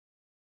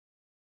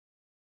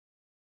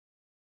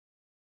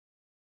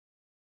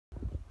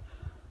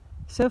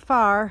So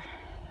far,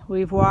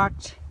 we've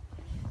walked,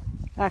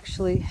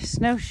 actually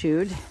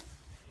snowshoed,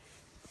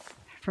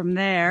 from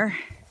there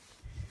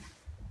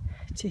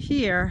to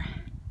here.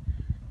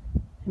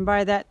 And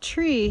by that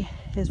tree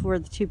is where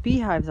the two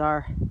beehives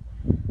are.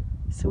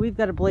 So we've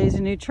got to blaze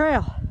a new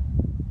trail.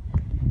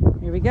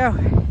 Here we go.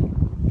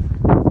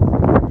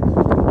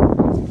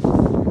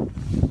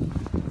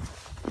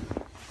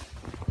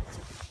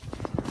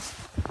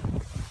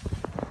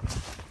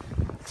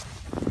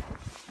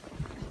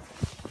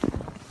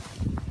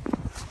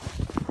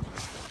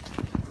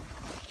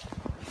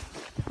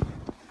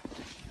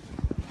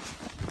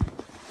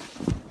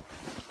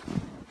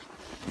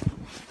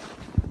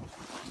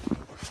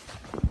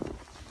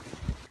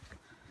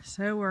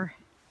 So we're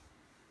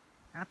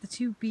at the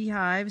two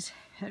beehives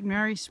at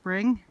Mary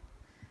Spring.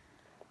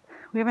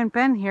 We haven't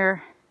been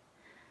here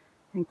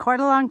in quite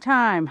a long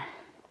time.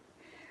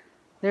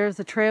 There's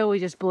the trail we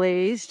just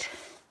blazed.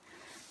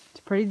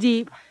 It's pretty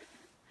deep.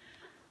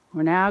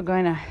 We're now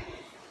going to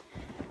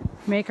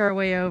make our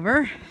way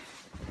over,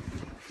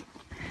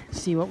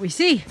 see what we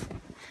see.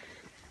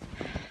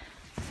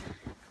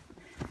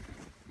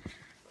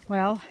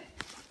 Well,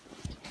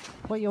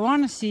 what you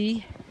want to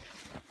see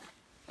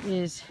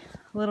is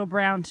little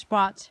brown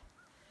spots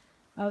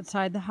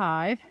outside the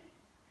hive,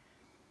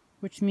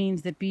 which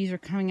means that bees are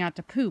coming out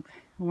to poop,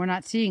 and we're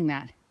not seeing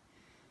that.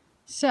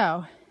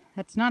 So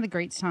that's not a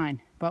great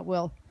sign, but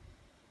we'll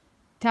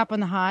tap on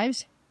the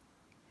hives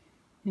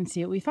and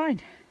see what we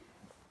find.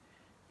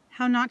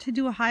 How not to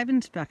do a hive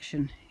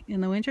inspection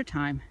in the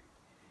wintertime.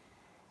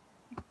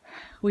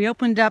 We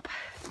opened up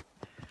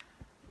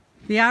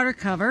the outer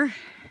cover,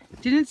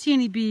 didn't see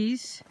any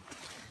bees,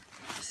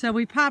 so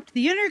we popped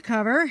the inner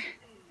cover.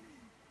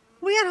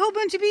 We had a whole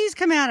bunch of bees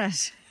come at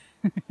us.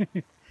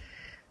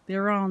 They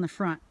were all in the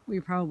front. We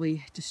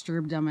probably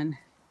disturbed them and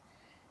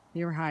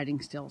they were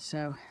hiding still.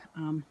 So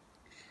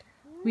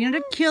we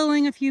ended up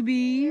killing a few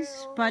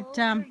bees, but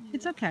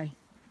it's okay.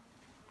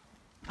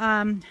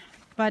 At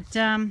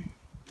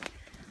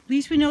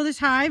least we know this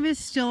hive is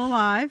still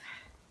alive.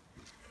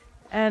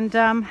 And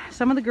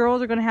some of the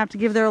girls are going to have to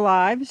give their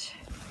lives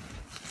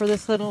for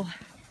this little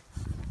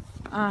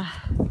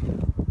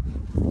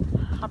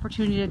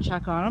opportunity to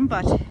check on them,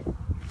 but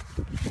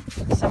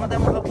some of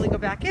them will hopefully go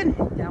back in.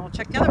 Now we'll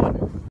check the other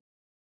one.